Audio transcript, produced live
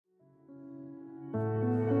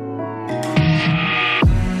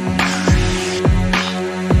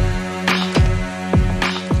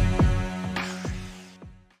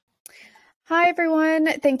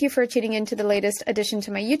Thank you for tuning in to the latest addition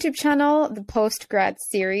to my YouTube channel, the Post-Grad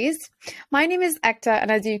series. My name is Ekta,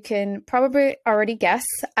 and as you can probably already guess,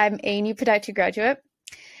 I'm a new podiatry graduate.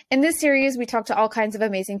 In this series, we talk to all kinds of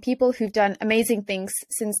amazing people who've done amazing things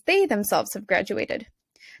since they themselves have graduated.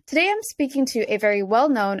 Today, I'm speaking to a very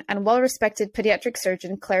well-known and well-respected pediatric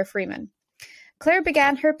surgeon, Claire Freeman. Claire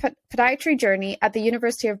began her podiatry journey at the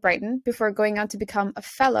University of Brighten before going on to become a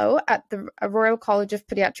fellow at the Royal College of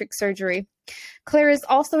Pediatric Surgery. Claire is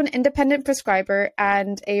also an independent prescriber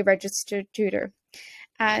and a registered tutor.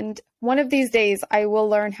 And one of these days, I will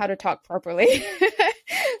learn how to talk properly.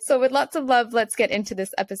 So with lots of love, let's get into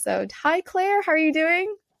this episode. Hi, Claire. How are you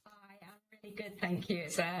doing? I am really good, thank you.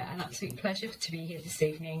 It's an absolute pleasure to be here this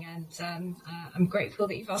evening, and I'm grateful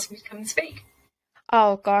that you've asked me to come and speak.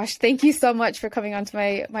 Oh gosh, thank you so much for coming onto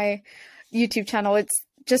my YouTube channel. It's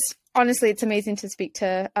just, honestly, it's amazing to speak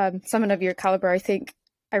to someone of your caliber. I think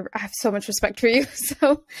I have so much respect for you.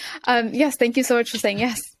 So yes, thank you so much for saying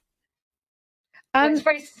yes. Well, it's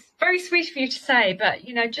very, very sweet of you to say, but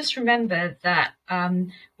just remember that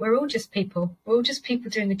we're all just people. We're all just people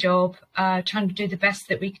doing the job, trying to do the best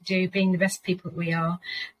that we can do, being the best people that we are.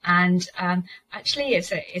 And actually,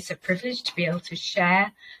 it's a privilege to be able to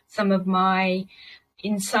share some of my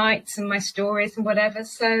insights and my stories and whatever.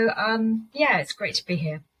 So yeah, it's great to be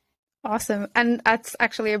here. Awesome. And that's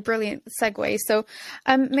actually a brilliant segue. So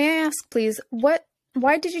may I ask, please, why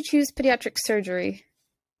did you choose pediatric surgery?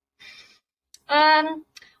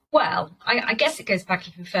 Well, I guess it goes back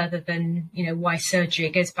even further than, why surgery.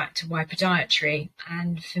 It goes back to why podiatry.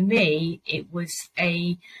 And for me, it was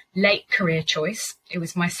a late career choice. It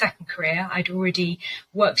was my second career. I'd already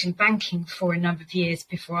worked in banking for a number of years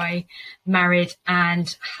before I married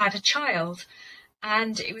and had a child.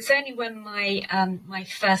 And it was only when my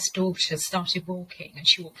first daughter started walking, and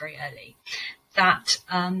she walked very early, that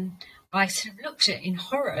I sort of looked at it in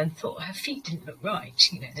horror and thought her feet didn't look right.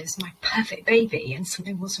 There's my perfect baby, and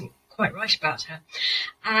something wasn't quite right about her.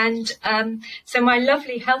 And so my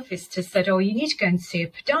lovely health visitor said, "Oh, you need to go and see a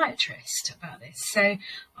podiatrist about this." So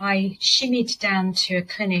I shimmied down to a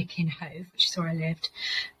clinic in Hove, which is where I lived,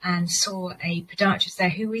 and saw a podiatrist there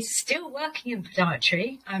who is still working in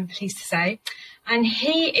podiatry, I'm pleased to say. And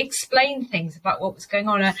he explained things about what was going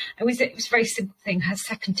on. It was a very simple thing. Her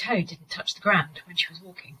second toe didn't touch the ground when she was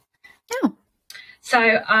walking. Oh. So,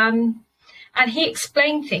 and he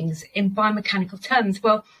explained things in biomechanical terms.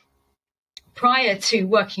 Well, prior to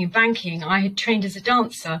working in banking, I had trained as a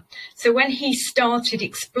dancer. So when he started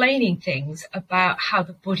explaining things about how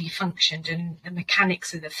the body functioned and the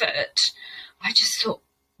mechanics of the foot, I just thought,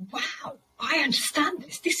 wow, I understand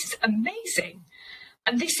this. This is amazing.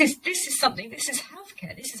 And this is something, this is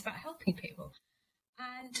healthcare. This is about helping people.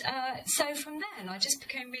 And so from then, I just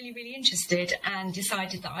became really, really interested and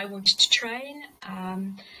decided that I wanted to train,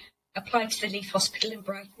 applied to the Leaf Hospital in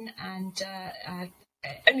Brighton, and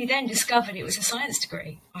only then discovered it was a science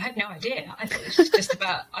degree. I had no idea. I thought it was just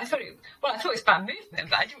about, I thought it was about movement,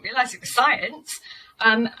 but I didn't realise it was science.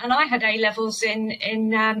 And I had A-levels in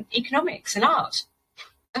economics and art.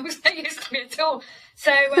 That was no use to me at all. So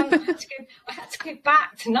I had to go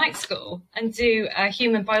back to night school and do a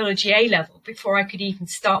human biology A-level before I could even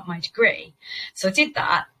start my degree. So I did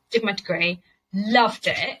that, did my degree, loved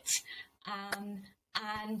it.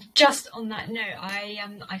 And just on that note,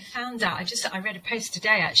 I found out, I read a post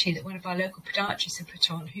today actually that one of our local podiatrists had put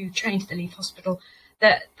on, who trained at the Leaf Hospital,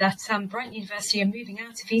 that Brighton University are moving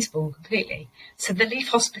out of Eastbourne completely. So the Leaf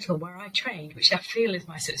Hospital where I trained, which I feel is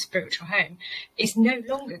my sort of spiritual home, is no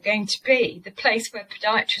longer going to be the place where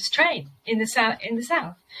podiatrists train in the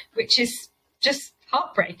south, which is just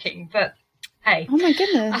heartbreaking. But hey. Oh my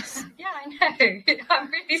goodness. Yeah, I know. I'm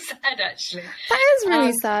really sad actually. That is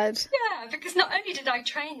really sad. Yeah, because not only did I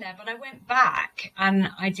train there, but I went back and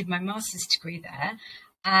I did my master's degree there.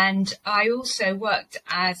 And I also worked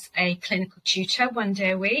as a clinical tutor 1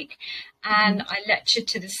 day a week, and I lectured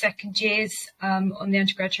to the second years on the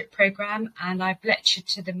undergraduate programme, and I've lectured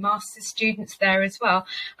to the master's students there as well.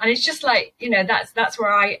 And it's just like, that's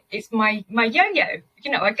where it's my yo-yo.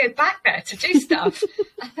 I go back there to do stuff.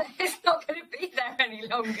 And it's not going to be there any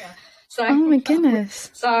longer. So, oh my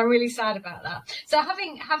goodness. So I'm really sad about that. So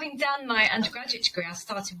having done my undergraduate degree, I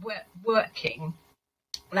started working.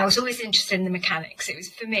 And I was always interested in the mechanics. It was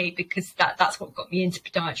for me because that's what got me into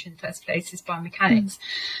podiatry in the first place, is biomechanics.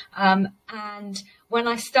 And when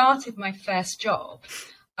I started my first job,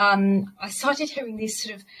 I started hearing these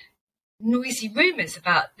sort of noisy rumours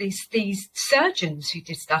about these surgeons who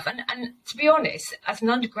did stuff. And to be honest, as an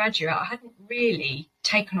undergraduate, I hadn't really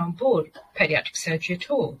taken on board pediatric surgery at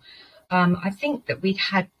all. I think that we'd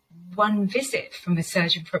had one visit from a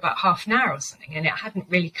surgeon for about half an hour or something, and it hadn't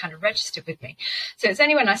really kind of registered with me. So it's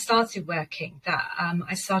only when I started working that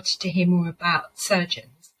I started to hear more about surgeons.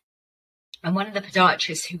 And one of the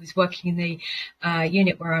podiatrists who was working in the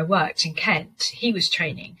unit where I worked in Kent, he was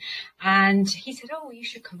training, and he said, "Oh, you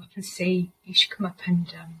should come up and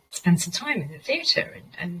spend some time in the theatre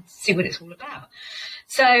and see what it's all about."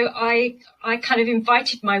 So I kind of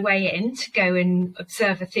invited my way in to go and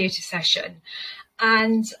observe a theatre session,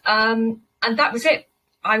 and that was it.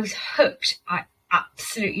 I was hooked. I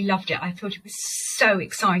absolutely loved it. I thought it was so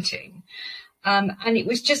exciting. And it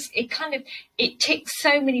was just, it ticked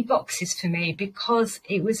so many boxes for me, because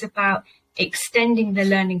it was about extending the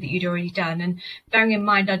learning that you'd already done. And bearing in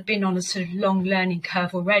mind, I'd been on a sort of long learning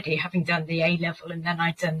curve already, having done the A level, and then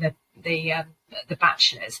I'd done the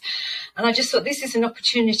bachelor's. And I just thought, this is an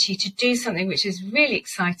opportunity to do something which is really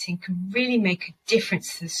exciting, can really make a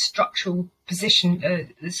difference to the structural position,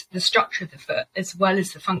 the structure of the foot, as well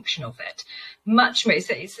as the function of it. Much more, it's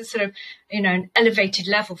a sort of, an elevated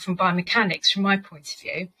level from biomechanics from my point of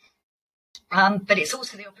view. But it's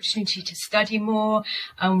also the opportunity to study more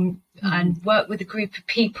and work with a group of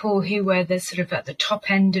people who were the sort of at the top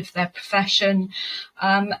end of their profession.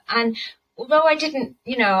 And although I didn't,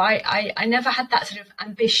 I never had that sort of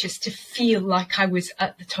ambitious to feel like I was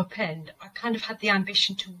at the top end. I kind of had the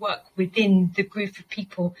ambition to work within the group of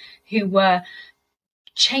people who were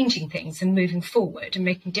changing things and moving forward and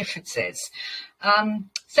making differences.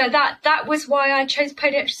 So that was why I chose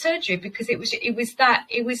podiatric surgery, because it was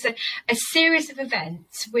a series of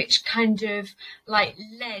events which kind of like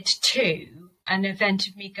led to an event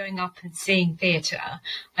of me going up and seeing theatre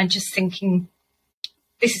and just thinking,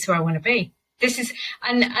 this is where I want to be. This is,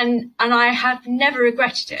 and I have never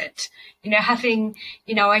regretted it.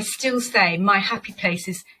 I still say my happy place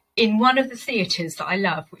is in one of the theatres that I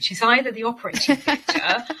love, which is either the operating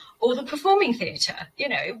theatre or the performing theatre,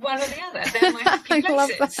 one or the other. They're my happy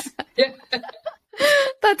places.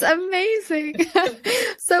 That's amazing.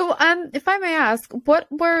 So, if I may ask, what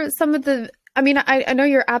were some of I know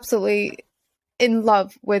you're absolutely in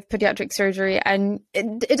love with podiatric surgery, and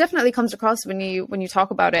it definitely comes across when you talk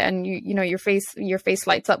about it, and your face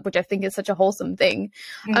lights up, which I think is such a wholesome thing.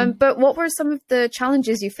 But what were some of the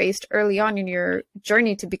challenges you faced early on in your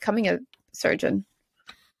journey to becoming a surgeon?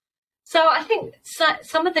 So I think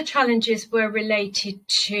some of the challenges were related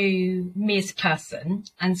to me as a person,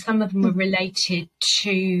 and some of them were related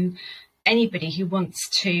to anybody who wants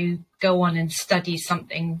to go on and study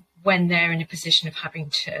something when they're in a position of having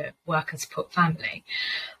to work and support family.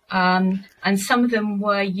 And some of them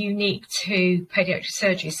were unique to pediatric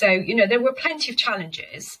surgery. So, there were plenty of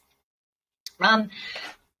challenges. And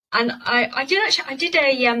I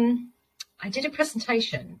did a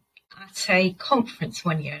presentation at a conference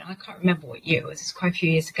one year, and I can't remember what year it was. It's quite a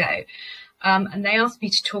few years ago. And they asked me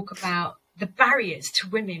to talk about the barriers to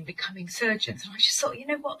women becoming surgeons. And I just thought,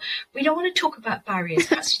 what? We don't want to talk about barriers.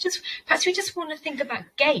 Perhaps we just want to think about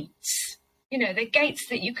gates. They're gates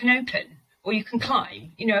that you can open or you can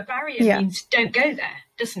climb. A barrier means don't go there,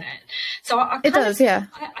 doesn't it? So I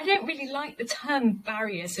don't really like the term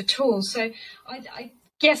barriers at all. So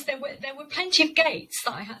yes, there were plenty of gates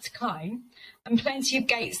that I had to climb and plenty of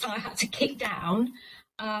gates that I had to kick down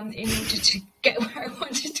in order to get where I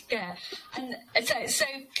wanted to get. And so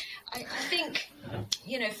I think,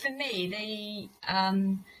 for me,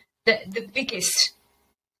 the biggest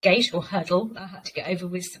gate or hurdle I had to get over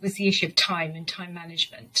was the issue of time and time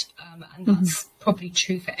management. And that's probably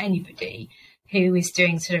true for anybody who is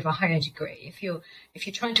doing sort of a higher degree. If you're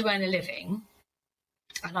trying to earn a living,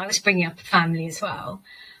 and I was bringing up a family as well,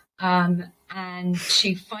 and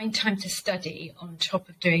to find time to study on top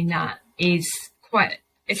of doing that is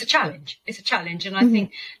it's a challenge. It's a challenge. And I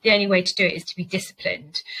think the only way to do it is to be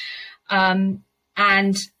disciplined. And,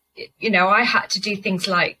 I had to do things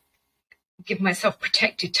like give myself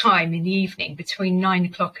protected time in the evening between 9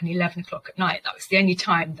 o'clock and 11 o'clock at night. That was the only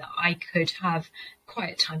time that I could have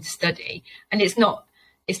quiet time to study. And it's not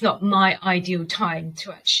my ideal time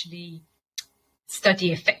to actually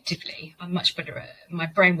study effectively. I'm much better my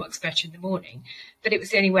brain works better in the morning, but it was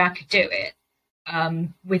the only way I could do it.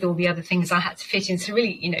 With all the other things I had to fit in. So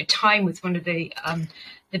really, time was one of the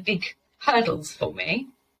big hurdles for me.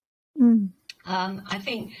 I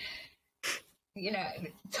think,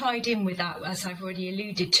 tied in with that, as I've already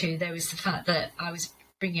alluded to, there was the fact that I was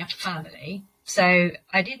bringing up a family. So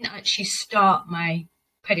I didn't actually start my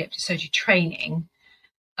pediatric surgery training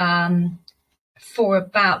for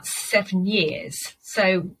about 7 years.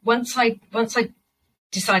 So once I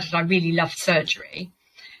decided I really loved surgery,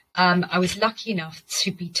 I was lucky enough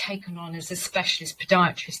to be taken on as a specialist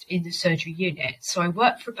podiatrist in the surgery unit. So I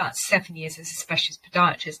worked for about 7 years as a specialist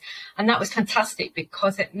podiatrist. And that was fantastic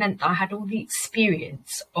because it meant that I had all the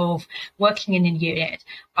experience of working in a unit.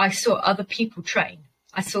 I saw other people train.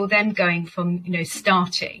 I saw them going from,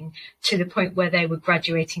 starting to the point where they were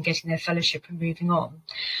graduating, getting their fellowship and moving on.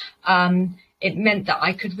 It meant that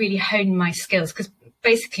I could really hone my skills, because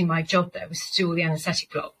basically my job there was to do all the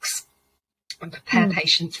anaesthetic blocks and prepare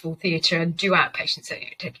patients for theatre and do outpatients, so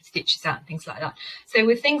taking stitches out and things like that. So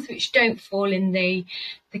with things which don't fall in the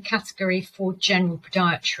category for general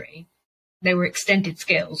podiatry, they were extended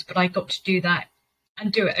skills, but I got to do that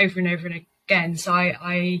and do it over and over and again. So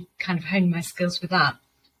I kind of honed my skills with that.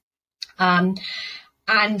 I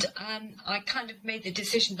kind of made the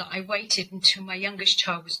decision that I waited until my youngest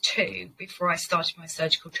child was 2 before I started my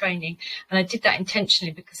surgical training. And I did that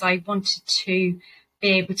intentionally because I wanted to be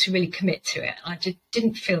able to really commit to it. I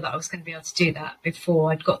didn't feel that I was going to be able to do that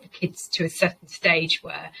before I'd got the kids to a certain stage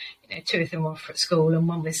where, 2 of them were off at school and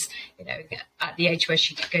one was, at the age where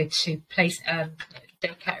she could go to daycare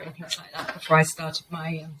and things like that before I started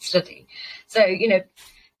my study. So,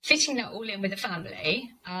 fitting that all in with the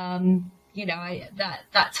family,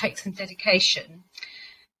 that takes some dedication.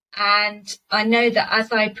 And I know that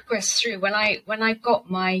as I progressed through, when I got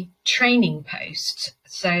my training post,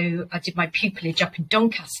 so I did my pupillage up in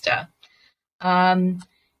Doncaster, that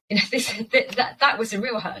was a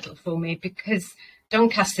real hurdle for me, because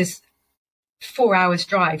Doncaster's 4 hours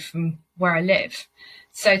drive from where I live.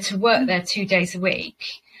 So to work there 2 days a week,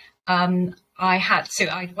 I stayed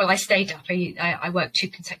up. I worked 2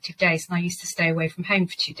 consecutive days, and I used to stay away from home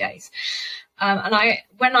for 2 days.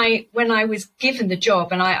 When I was given the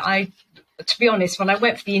job, and I, to be honest, when I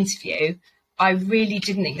went for the interview, I really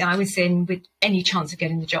didn't think I was in with any chance of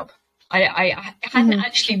getting the job. I hadn't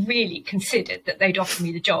actually really considered that they'd offer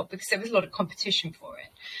me the job, because there was a lot of competition for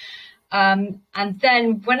it. And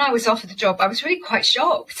then when I was offered the job, I was really quite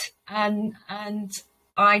shocked, and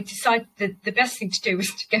I decided that the best thing to do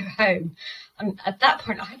was to go home. And at that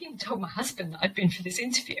point, I hadn't even told my husband that I'd been for this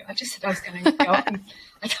interview. I just said I was going to go and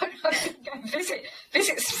I was going to go and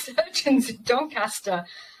visit some surgeons in Doncaster.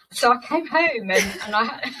 So I came home and I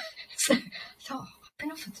had, so I've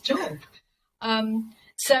been offered the job.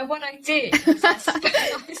 So what I did was I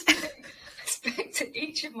spoke to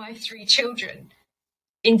each of my 3 children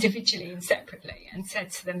individually and separately and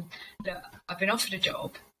said to them, look, I've been offered a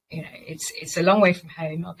job. It's a long way from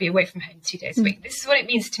home. I'll be away from home 2 days a week. This is what it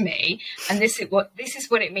means to me, and this is what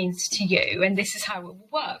it means to you, and this is how it will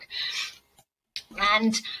work.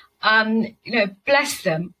 And bless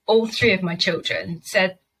them, all 3 of my children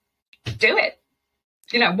said, "Do it.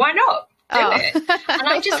 Why not? Do it." And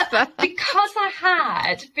I just, because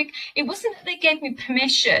it wasn't that they gave me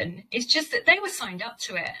permission. It's just that they were signed up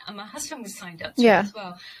to it, and my husband was signed up to it as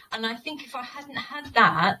well. And I think if I hadn't had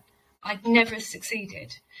that, I'd never have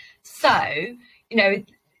succeeded. So,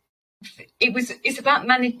 it's about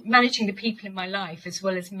managing the people in my life as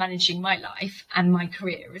well as managing my life and my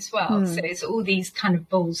career as well. So it's all these kind of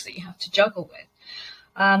balls that you have to juggle with.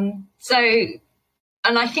 And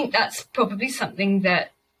I think that's probably something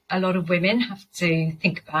that a lot of women have to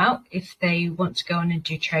think about if they want to go on and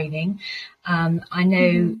do training. I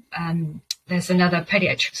know there's another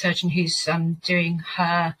pediatric surgeon who's doing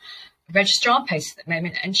her registrar post at the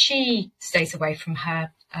moment, and she stays away from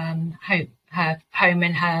her home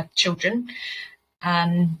and her children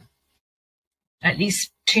at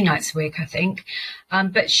least 2 nights a week, I think.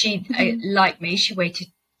 But she, like me, she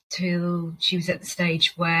waited till she was at the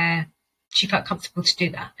stage where she felt comfortable to do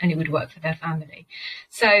that and it would work for their family.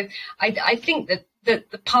 So I think that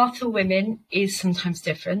the path for women is sometimes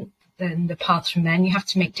different than the path for men. You have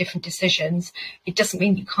to make different decisions. It doesn't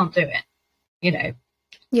mean you can't do it,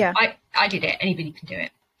 Yeah, I did it. Anybody can do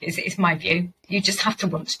it. It's my view. You just have to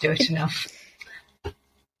want to do it enough.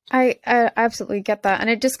 I absolutely get that. And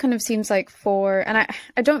it just kind of seems like and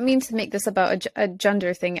I don't mean to make this about a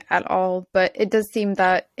gender thing at all, but it does seem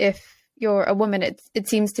that if you're a woman, it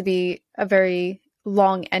seems to be a very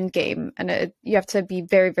long end game, and you have to be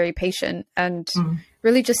very, very patient and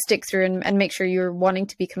really just stick through and make sure you're wanting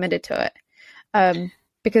to be committed to it.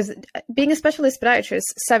 Because being a specialist podiatrist,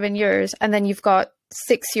 7 years, and then you've got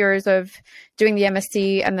 6 years of doing the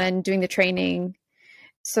MSc and then doing the training.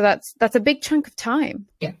 So that's a big chunk of time.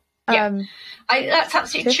 Yeah. That's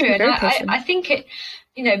absolutely true. And I think it,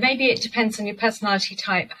 maybe it depends on your personality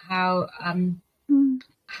type, how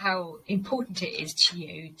important it is to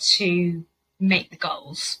you to make the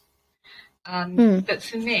goals. But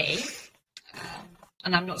for me,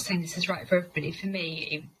 and I'm not saying this is right for everybody, for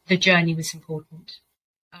me, the journey was important.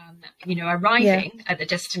 Arriving at the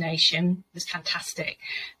destination was fantastic,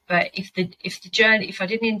 but if I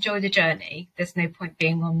didn't enjoy the journey, there's no point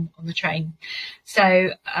being on the train.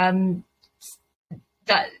 So I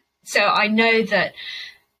know that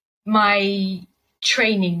my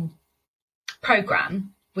training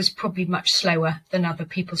program was probably much slower than other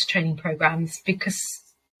people's training programs because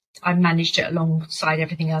I managed it alongside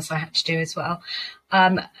everything else I had to do as well.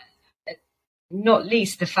 Not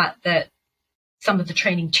least the fact that some of the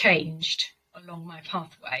training changed along my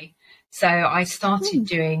pathway. So I started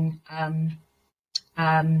doing,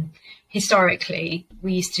 historically,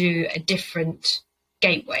 we used to do a different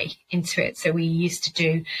gateway into it. So we used to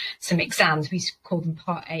do some exams. We used to call them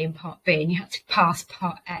Part A and Part B, and you had to pass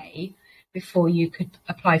Part A before you could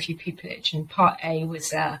apply for your pupillage. And Part A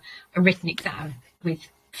was a written exam with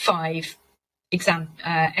 5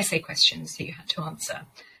 essay questions that you had to answer.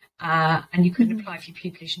 And you couldn't apply for your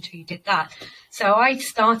pupillage until you did that. So I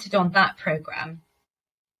started on that program,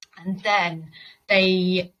 and then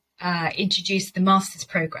they introduced the master's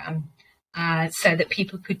program so that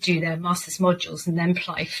people could do their master's modules and then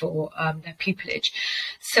apply for their pupillage.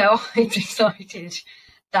 So I decided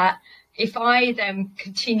that if I then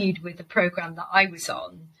continued with the program that I was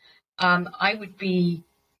on, I would be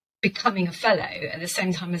becoming a fellow at the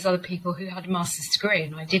same time as other people who had a master's degree,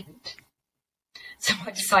 and I didn't. So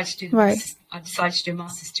I decided to do a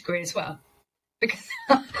master's degree as well, because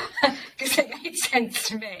it made sense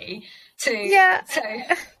to me to. Yeah. So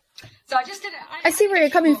I just did it. I see where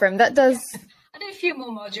you're coming from. That does. I did a few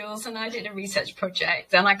more modules, and I did a research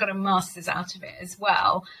project, and I got a master's out of it as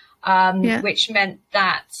well, which meant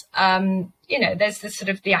that there's the sort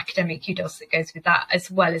of the academic kudos that goes with that,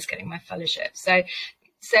 as well as getting my fellowship. So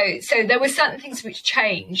there were certain things which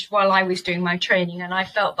changed while I was doing my training, and I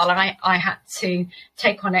felt that I had to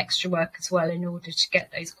take on extra work as well in order to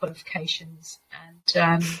get those qualifications. And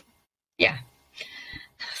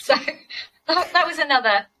so that was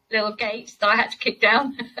another little gate that I had to kick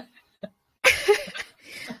down.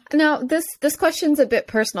 Now, this question's a bit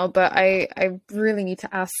personal, but I really need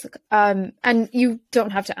to ask, and you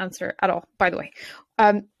don't have to answer at all, by the way.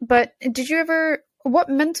 But did you ever, what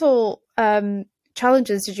mental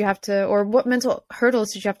challenges did you have to, or what mental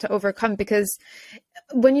hurdles did you have to overcome? Because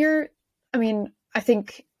when I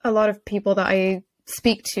think a lot of people that I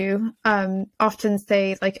speak to often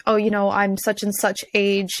say like, oh, I'm such and such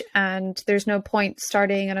age and there's no point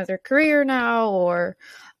starting another career now. Or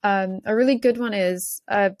a really good one is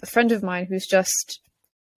a friend of mine who's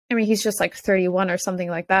he's just like 31 or something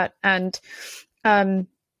like that. And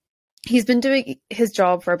he's been doing his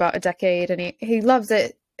job for about a decade, and he loves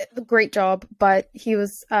it. A great job, but he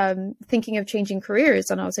was thinking of changing careers.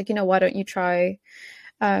 And I was like, why don't you try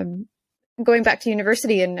going back to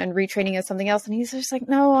university and retraining as something else? And he's just like,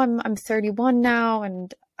 no, I'm 31 now,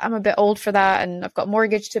 and I'm a bit old for that, and I've got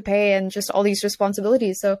mortgage to pay and just all these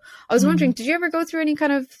responsibilities. So I was wondering, did you ever go through any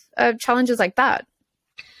kind of challenges like that?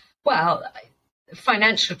 Well,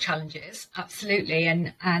 financial challenges, absolutely.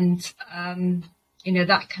 And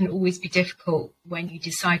that can always be difficult when you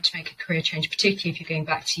decide to make a career change, particularly if you're going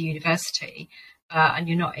back to university and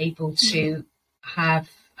you're not able to have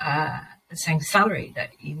the same salary that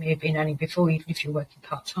you may have been earning before, even if you're working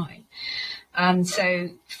part-time. So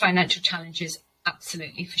financial challenges,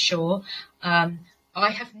 absolutely, for sure. I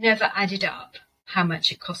have never added up how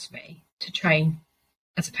much it cost me to train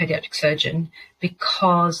as a pediatric surgeon,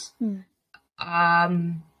 because I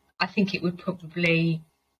think it would probably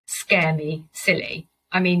scare me silly.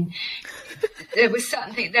 I mean, there were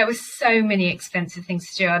so many expensive things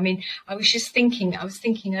to do. I mean, I was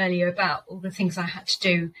thinking earlier about all the things I had to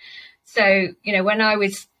do. So, when I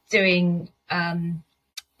was doing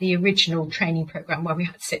the original training program where we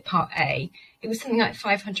had to sit Part A, it was something like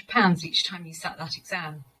 £500 each time you sat that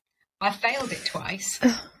exam. I failed it twice.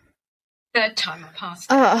 Third time I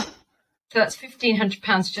passed it. So that's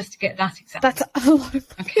 £1,500 just to get that exam. That's a lot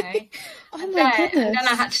of money. Okay. Oh my goodness. And then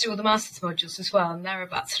I had to do all the master's modules as well, and they're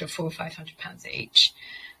about sort of £400 or £500 each.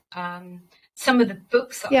 Some of the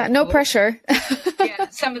books that I no bought, pressure.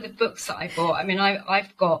 some of the books that I bought. I mean,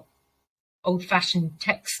 I've got old-fashioned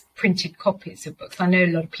text printed copies of books. I know a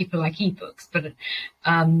lot of people like ebooks, but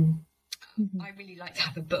I really like to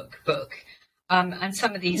have a book. And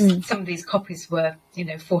some of these copies were,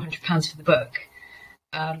 £400 for the book.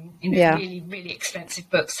 Really, really expensive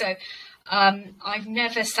books. So I've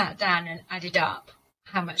never sat down and added up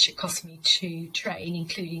how much it cost me to train,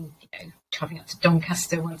 including, traveling up to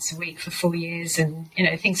Doncaster once a week for 4 years and,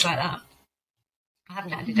 things like that. I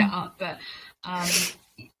haven't added it up, but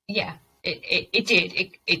it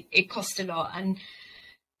did. It cost a lot. And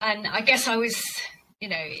I guess I was,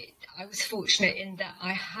 I was fortunate in that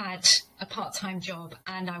I had a part-time job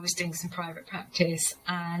and I was doing some private practice,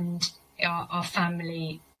 and our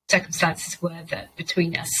family circumstances were that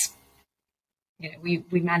between us, we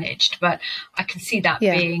managed. But I can see that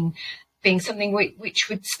being something which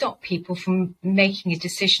would stop people from making a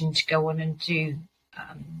decision to go on and do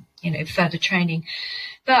further training.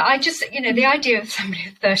 But I just, the idea of somebody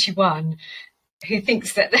at 31 who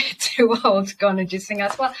thinks that they're too old to go on and just sing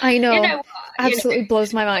us. Well, I know, absolutely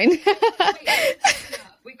blows my mind.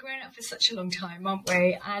 We've grown up for such a long time, aren't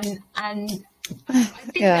we? And I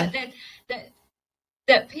think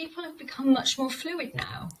that people have become much more fluid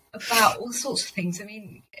now about all sorts of things. I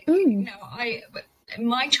mean, in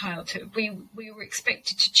my childhood, we were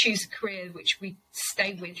expected to choose a career which we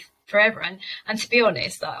stay with forever. And to be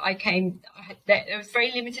honest, there was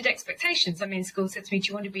very limited expectations. I mean, school said to me, do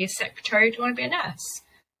you want to be a secretary or do you want to be a nurse?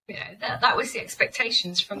 That was the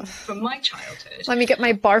expectations from my childhood. Let me get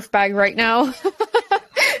my barf bag right now.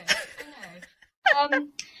 I know.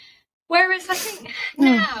 Whereas I think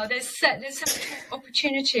now there's so much more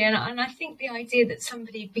opportunity, and I think the idea that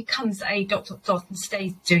somebody becomes a ... and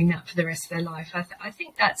stays doing that for the rest of their life, I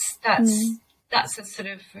think that's a sort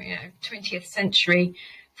of 20th century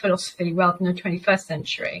philosophy rather than a 21st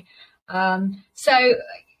century. So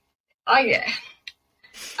I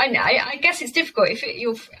guess it's difficult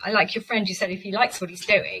if I like your friend. You said if he likes what he's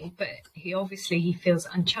doing, but he feels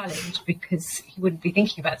unchallenged because he wouldn't be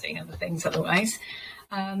thinking about doing other things otherwise.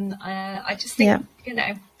 I just think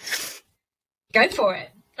go for it.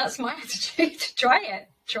 That's my attitude. Try it.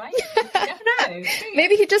 You never know.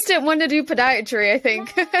 Maybe he just didn't want to do podiatry, I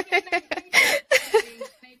think. Maybe.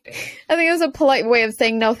 I think it was a polite way of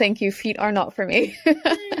saying no thank you, feet are not for me.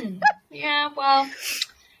 Yeah, well,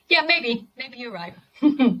 yeah, maybe you're right.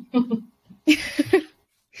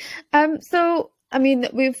 So I mean,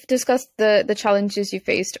 we've discussed the challenges you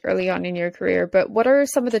faced early on in your career, but what are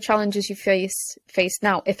some of the challenges you face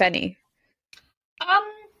now, if any?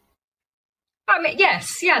 I mean,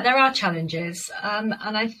 there are challenges, and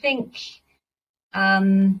I think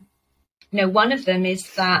one of them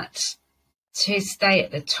is that to stay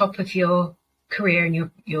at the top of your career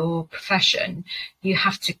and your profession, you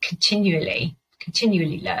have to continually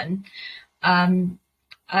learn.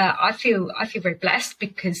 I feel very blessed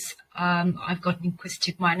because I've got an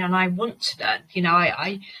inquisitive mind and I want to learn.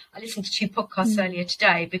 I listened to 2 podcasts earlier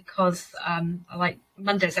today because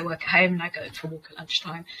Mondays I work at home and I go for a walk at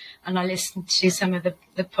lunchtime, and I listened to some of the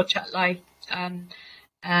Podiatric live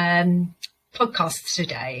podcasts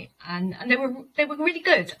today, and they were really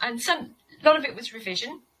good. And a lot of it was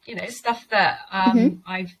revision, stuff that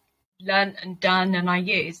I've learned and done and I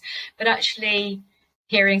use, but actually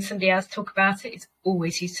hearing somebody else talk about it is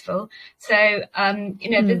always useful. So,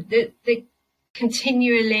 the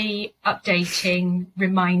continually updating,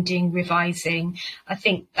 reminding, revising, I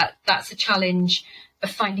think that's a challenge of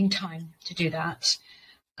finding time to do that.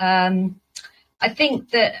 I think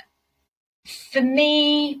that for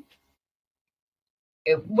me,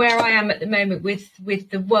 where I am at the moment with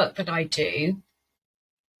the work that I do,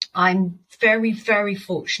 I'm very, very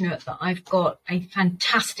fortunate that I've got a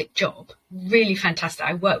fantastic job, really fantastic.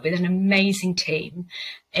 I work with an amazing team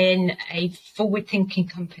in a forward-thinking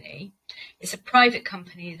company. It's a private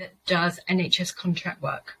company that does NHS contract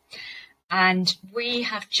work. And we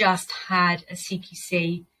have just had a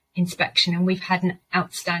CQC inspection and we've had an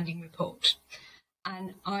outstanding report.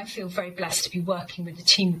 And I feel very blessed to be working with a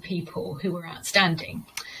team of people who are outstanding.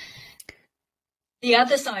 The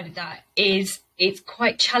other side of that is it's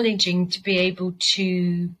quite challenging to be able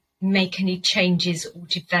to make any changes or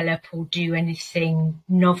develop or do anything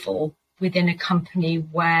novel within a company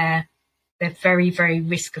where they're very, very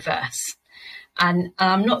risk averse. And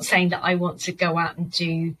I'm not saying that I want to go out and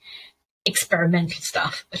do experimental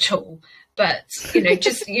stuff at all, but,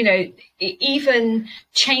 even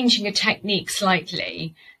changing a technique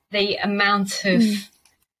slightly, the amount of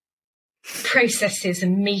processes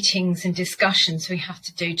and meetings and discussions we have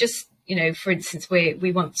to do, just, for instance,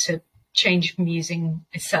 we want to change from using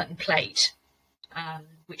a certain plate,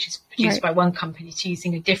 which is produced by one company, to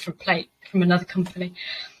using a different plate from another company.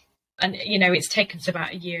 And, it's taken us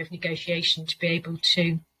about a year of negotiation to be able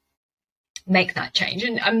to make that change.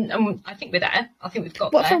 And I think we're there. I think we've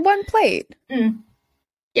got there. What, for one plate?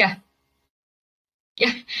 Yeah.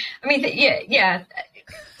 Yeah. I mean, yeah.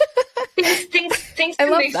 Things can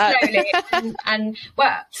move slowly. And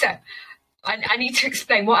well, so I need to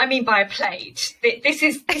explain what I mean by a plate. This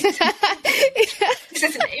is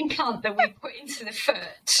an implant that we put into the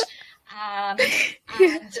foot. And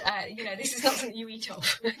this is not something you eat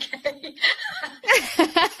off, okay? So,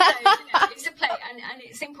 it's a plate, and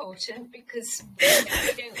it's important because we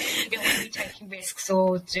You don't want to be taking risks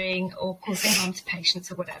or causing harm to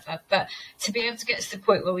patients or whatever. But to be able to get to the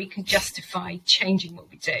point where we can justify changing what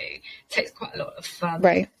we do takes quite a lot of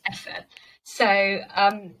effort. So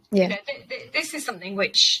you know, this is something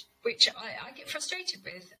which I get frustrated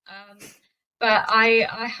with. But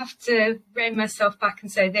I have to rein myself back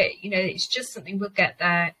and say that, you know, it's just something we'll get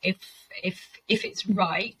there if it's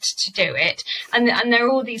right to do it. And there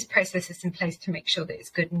are all these processes in place to make sure that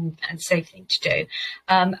it's good and safe thing to do.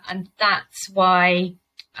 And that's why,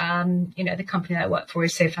 you know, the company that I work for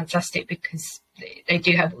is so fantastic, because they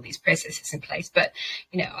do have all these processes in place. But,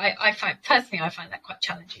 you know, I find that quite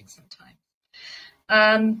challenging sometimes.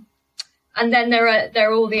 And then there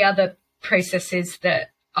are all the other processes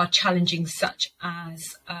that are challenging, such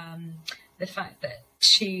as the fact that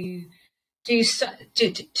to do some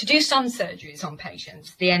surgeries on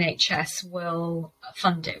patients, the NHS will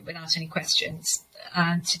fund it without any questions.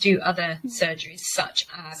 And to do other surgeries, such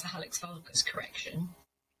as a hallux valgus correction,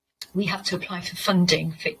 we have to apply for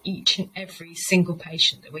funding for each and every single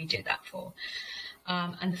patient that we do that for.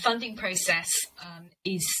 And the funding process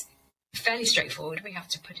is fairly straightforward. We have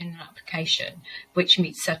to put in an application which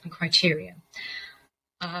meets certain criteria.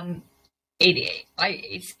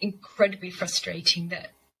 It's incredibly frustrating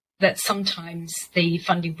that sometimes the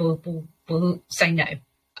funding board will say no,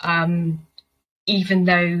 even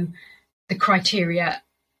though the criteria,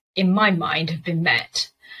 in my mind, have been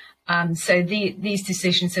met. So these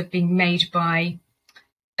decisions have been made by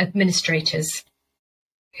administrators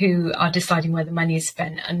who are deciding where the money is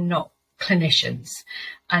spent, and not clinicians.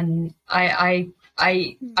 And I'm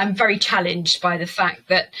very challenged by the fact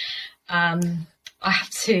that I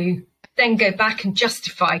have to then go back and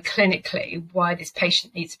justify clinically why this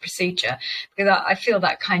patient needs a procedure, because I feel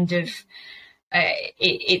that kind of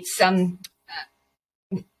it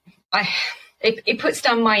puts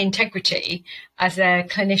down my integrity as a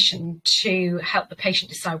clinician to help the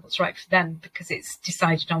patient decide what's right for them, because it's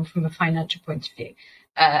decided on from a financial point of view,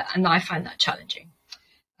 and I find that challenging.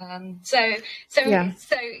 So you know,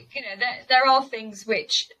 there are things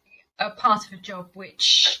which are part of a job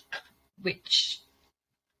which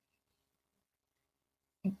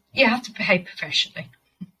you have to behave professionally.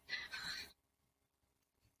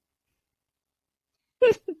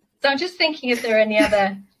 So I'm just thinking if there are any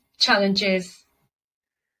other challenges.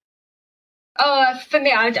 Oh, for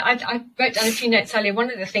me, I wrote down a few notes earlier.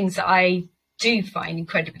 One of the things that I do find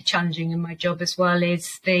incredibly challenging in my job as well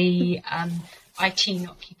is the IT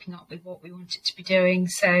not keeping up with what we want it to be doing.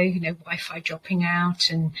 So, you know, Wi-Fi dropping out,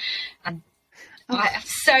 and I have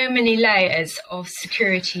so many layers of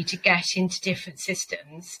security to get into different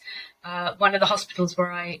systems. One of the hospitals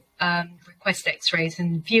where I request x-rays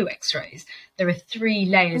and view x-rays, there are 3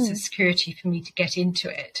 layers of security for me to get into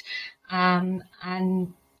it.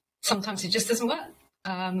 And sometimes it just doesn't work.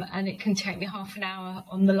 And it can take me half an hour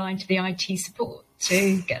on the line to the IT support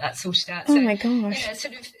to get that sorted out. Oh, my gosh. Yeah,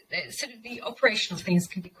 sort of the operational things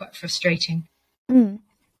can be quite frustrating.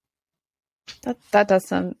 That does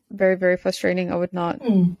sound very, very frustrating.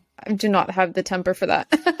 I do not have the temper for that.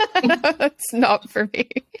 It's not for me.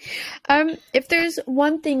 If there's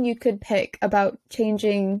one thing you could pick about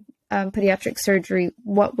changing pediatric surgery,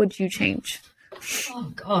 what would you change?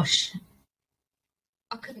 Oh, gosh.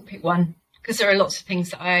 I couldn't pick one, because there are lots of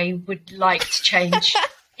things that I would like to change.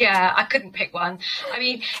 Yeah, I couldn't pick one. I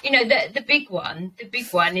mean, you know, the big one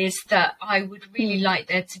is that I would really like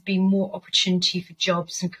there to be more opportunity for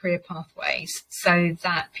jobs and career pathways, so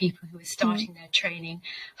that people who are starting their training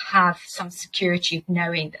have some security of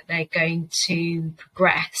knowing that they're going to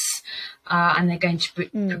progress, and they're going to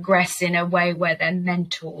progress in a way where they're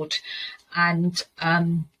mentored and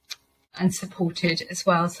supported as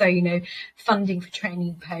well. So, you know, funding for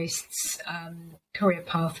training posts, career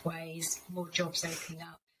pathways, more jobs opening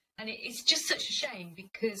up. And it's just such a shame,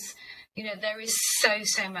 because, you know, there is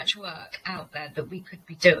so much work out there that we could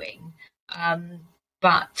be doing,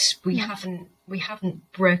 but we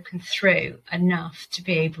haven't broken through enough to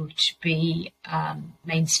be able to be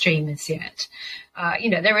mainstream as yet.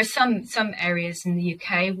 You know, there are some areas in the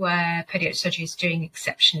UK where pediatric surgery is doing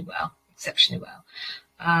exceptionally well.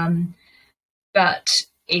 But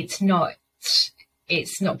it's not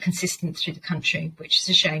consistent through the country, which is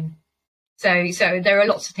a shame. So there are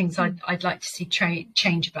lots of things I'd like to see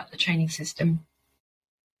change about the training system.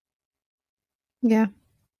 Yeah,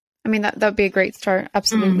 I mean that would be a great start.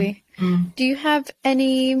 Absolutely. Do you have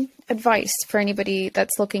any advice for anybody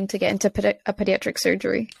that's looking to get into a pediatric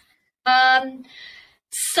surgery? I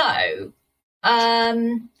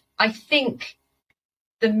think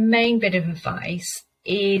the main bit of advice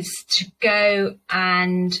is to go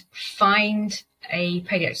and find a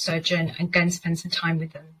pediatric surgeon and go and spend some time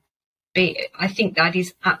with them. I think that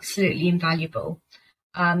is absolutely invaluable.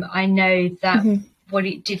 I know that what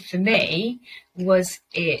it did for me was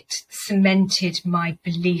it cemented my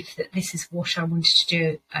belief that this is what I wanted to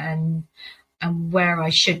do and where I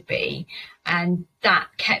should be. And that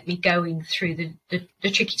kept me going through the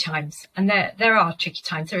tricky times. And there are tricky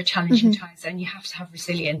times, there are challenging times, and you have to have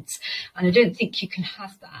resilience. And I don't think you can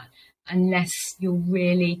have that unless you're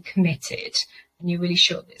really committed and you're really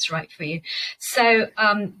sure that it's right for you. So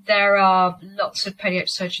there are lots of pediatric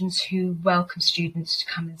surgeons who welcome students to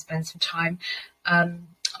come and spend some time.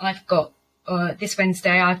 I've got this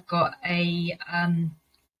Wednesday, I've got a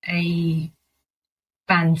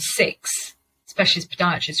band 6 specialist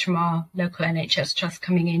podiatrist from our local NHS trust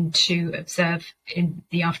coming in to observe in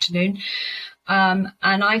the afternoon. And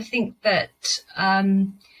I think that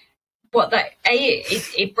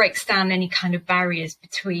it breaks down any kind of barriers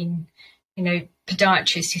between, you know,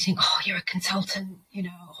 podiatrists who think, oh, you're a consultant, you know,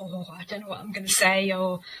 oh, I don't know what I'm going to say,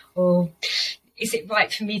 or is it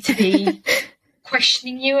right for me to be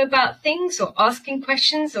questioning you about things or asking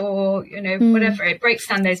questions, or, you know, whatever. It breaks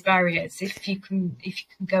down those barriers if you can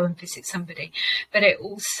go and visit somebody. But it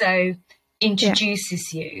also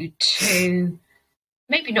introduces you to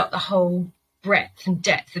maybe not the whole breadth and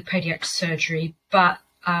depth of pediatric surgery, but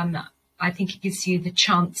I think it gives you the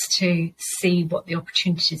chance to see what the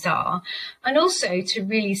opportunities are, and also to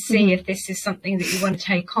really see if this is something that you want to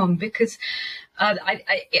take on, because I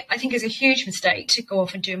think it's a huge mistake to go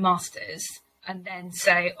off and do a master's and then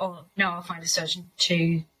say, oh, no, I'll find a surgeon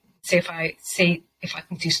to see if I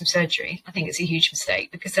can do some surgery. I think it's a huge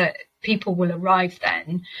mistake, because people will arrive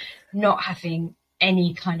then not having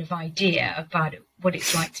any kind of idea about what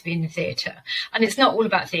it's like to be in the theatre. And it's not all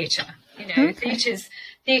about theatre. You know,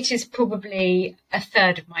 theatre's probably a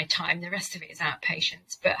third of my time. The rest of it is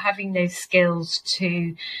outpatients. But having those skills to,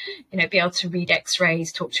 you know, be able to read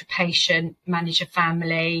X-rays, talk to a patient, manage a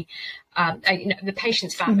family, you know, the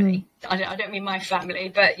patient's family. I don't mean my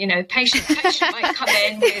family, but, you know, patient might come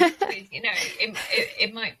in with, you know,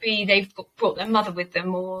 it might be they've brought their mother with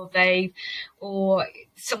them, or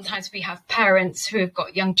sometimes we have parents who have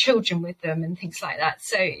got young children with them and things like that.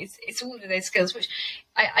 So it's all of those skills, which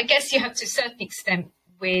I guess you have to a certain extent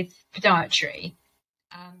with podiatry.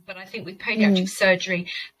 But I think with pediatric surgery,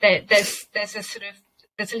 there's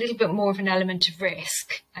a little bit more of an element of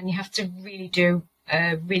risk, and you have to really do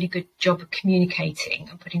a really good job of communicating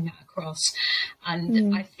and putting that across.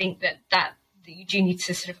 And I think that you do need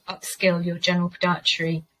to sort of upskill your general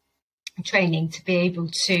podiatry training to be able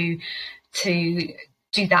to do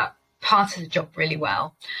that part of the job really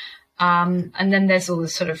well. And then there's all the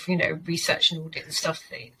sort of, you know, research and audit and stuff,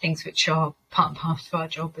 things which are part and parcel of our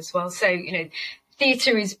job as well. So, you know,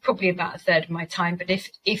 theatre is probably about a third of my time, but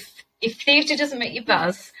if theatre doesn't make you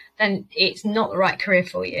buzz, then it's not the right career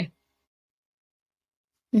for you.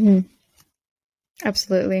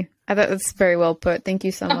 Absolutely. I thought that's very well put. Thank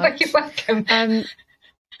you so much. Oh, you're welcome.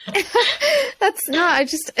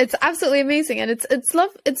 It's absolutely amazing, and it's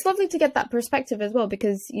lovely to get that perspective as well,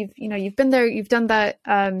 because you've been there, you've done that.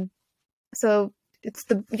 So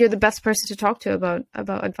you're the best person to talk to about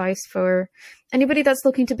advice for anybody that's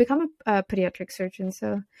looking to become a pediatric surgeon.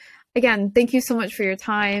 So again, thank you so much for your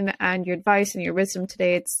time and your advice and your wisdom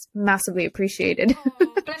today. It's massively appreciated.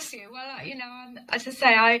 Oh, bless you. Well, you know, as I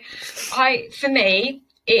say, I for me,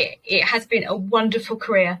 it has been a wonderful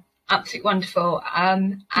career, absolutely wonderful.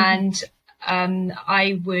 And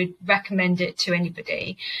I would recommend it to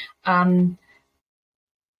anybody.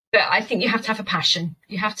 But I think you have to have a passion.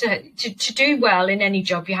 You have to do well in any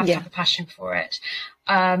job. You have to have a passion for it.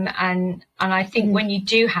 And I think when you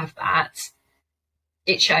do have that,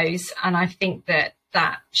 it shows. And I think that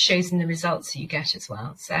shows in the results that you get as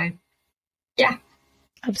well. So, yeah.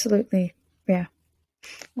 Absolutely. Yeah.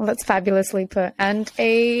 Well, that's fabulously put, and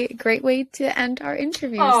a great way to end our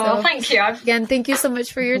interview. Oh, so, thank you. Again, thank you so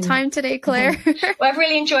much for your time today, Claire. Well, I've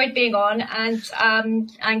really enjoyed being on,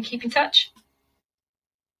 and keep in touch.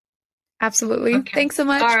 Absolutely. Okay. Thanks so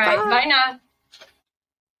much. All right. Bye now.